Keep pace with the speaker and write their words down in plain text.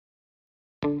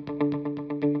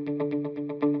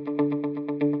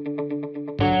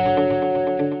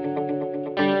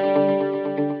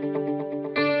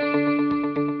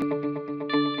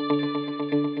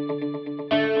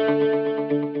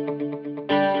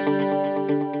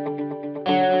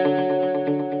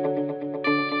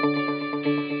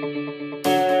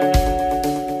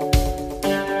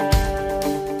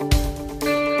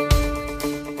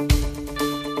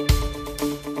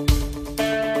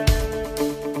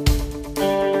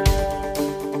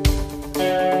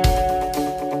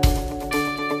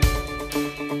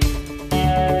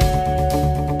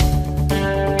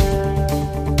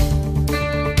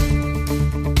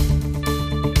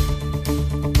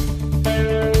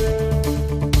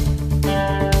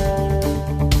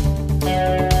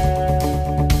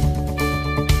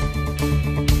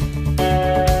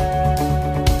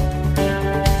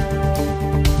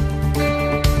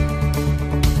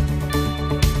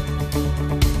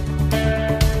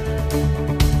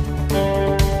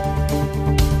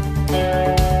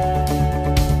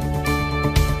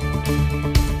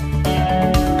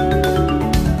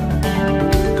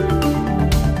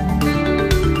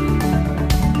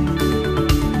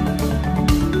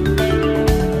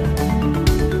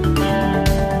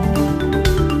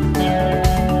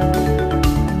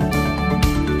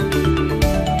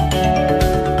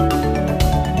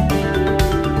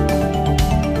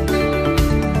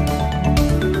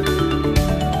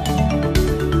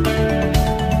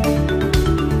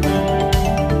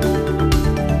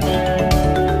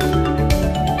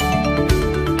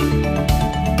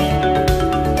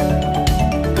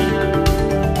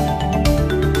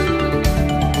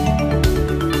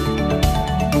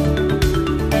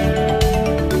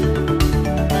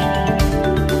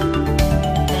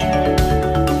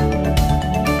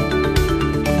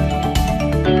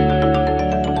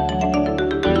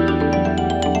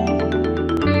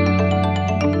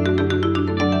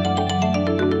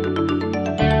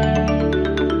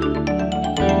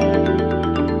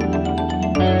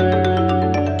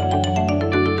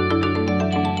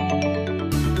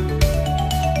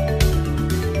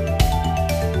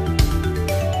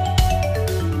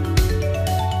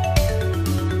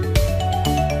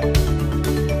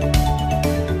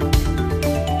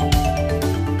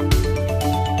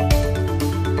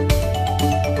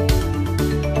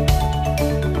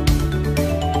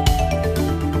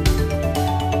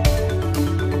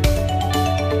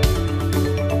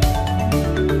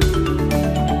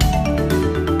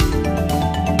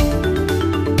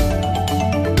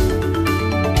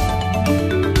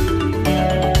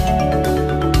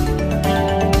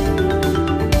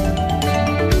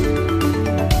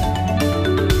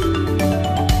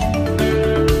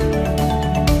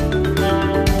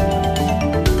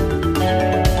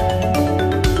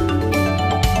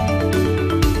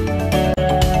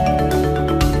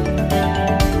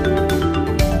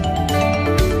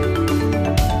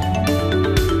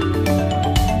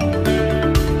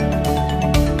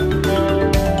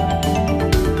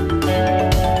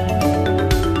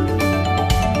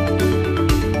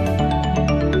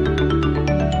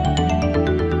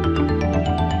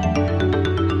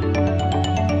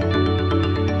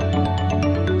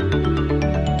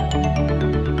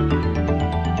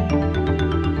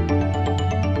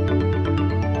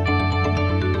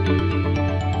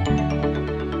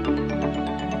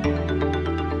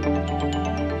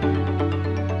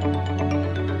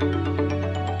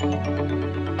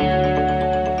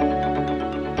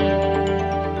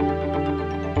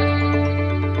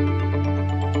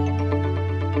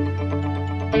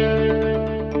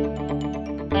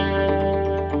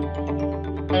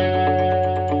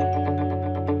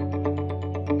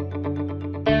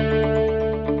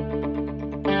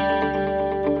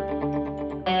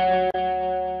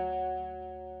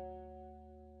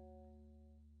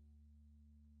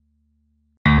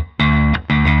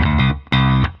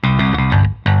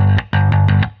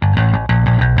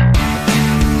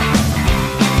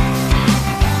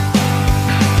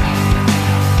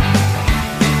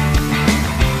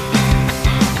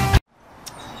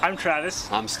I'm Travis.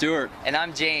 I'm Stuart. And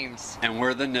I'm James. And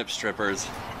we're the NippStrippers.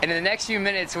 And in the next few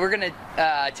minutes, we're going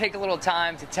to take a little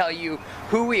time to tell you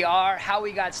who we are, how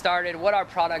we got started, what our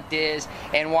product is,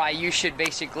 and why you should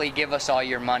basically give us all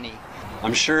your money.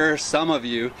 I'm sure some of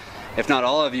you, if not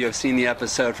all of you, have seen the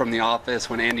episode from The Office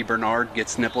when Andy Bernard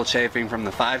gets nipple chafing from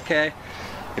the 5K.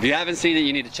 If you haven't seen it,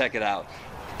 you need to check it out.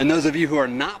 And those of you who are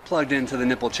not plugged into the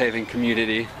nipple chafing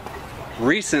community,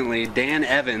 recently Dan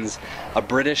Evans, a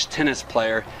British tennis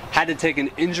player, had to take an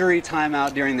injury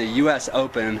timeout during the US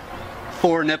Open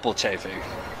for nipple chafing.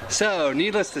 So,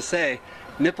 needless to say,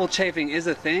 nipple chafing is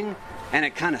a thing, and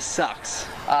it kind of sucks.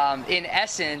 In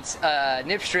essence,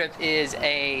 NipStrip is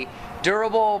a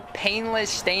durable, painless,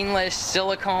 stainless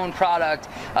silicone product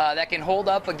that can hold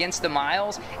up against the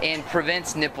miles and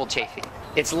prevents nipple chafing.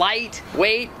 It's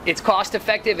lightweight, it's cost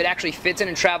effective, it actually fits in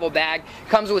a travel bag,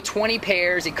 comes with 20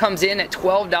 pairs, it comes in at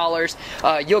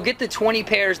 $12. You'll get the 20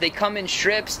 pairs, they come in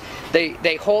strips,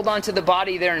 they hold onto the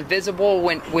body, they're invisible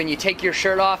when you take your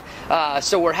shirt off,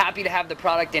 so we're happy to have the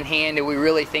product in hand, and we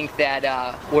really think that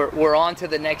we're on to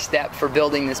the next step for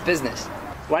building this business.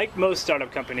 Like most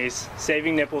startup companies,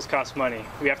 saving nipples costs money.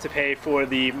 We have to pay for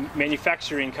the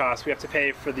manufacturing costs, we have to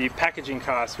pay for the packaging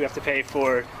costs, we have to pay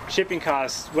for shipping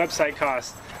costs, website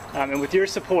costs, and with your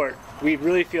support, we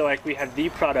really feel like we have the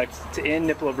product to end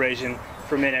nipple abrasion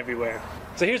for men everywhere.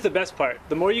 So here's the best part.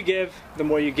 The more you give, the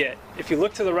more you get. If you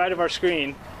look to the right of our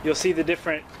screen, you'll see the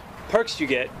different perks you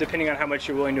get depending on how much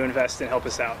you're willing to invest and help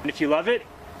us out. And if you love it,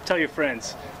 tell your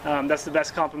friends. That's the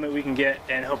best compliment we can get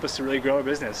and help us to really grow our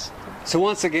business. So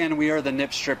once again, we are the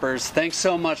NippStrippers. Thanks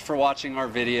so much for watching our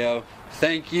video.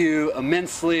 Thank you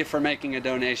immensely for making a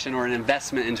donation or an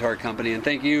investment into our company, and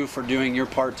thank you for doing your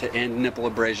part to end nipple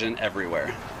abrasion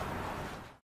everywhere.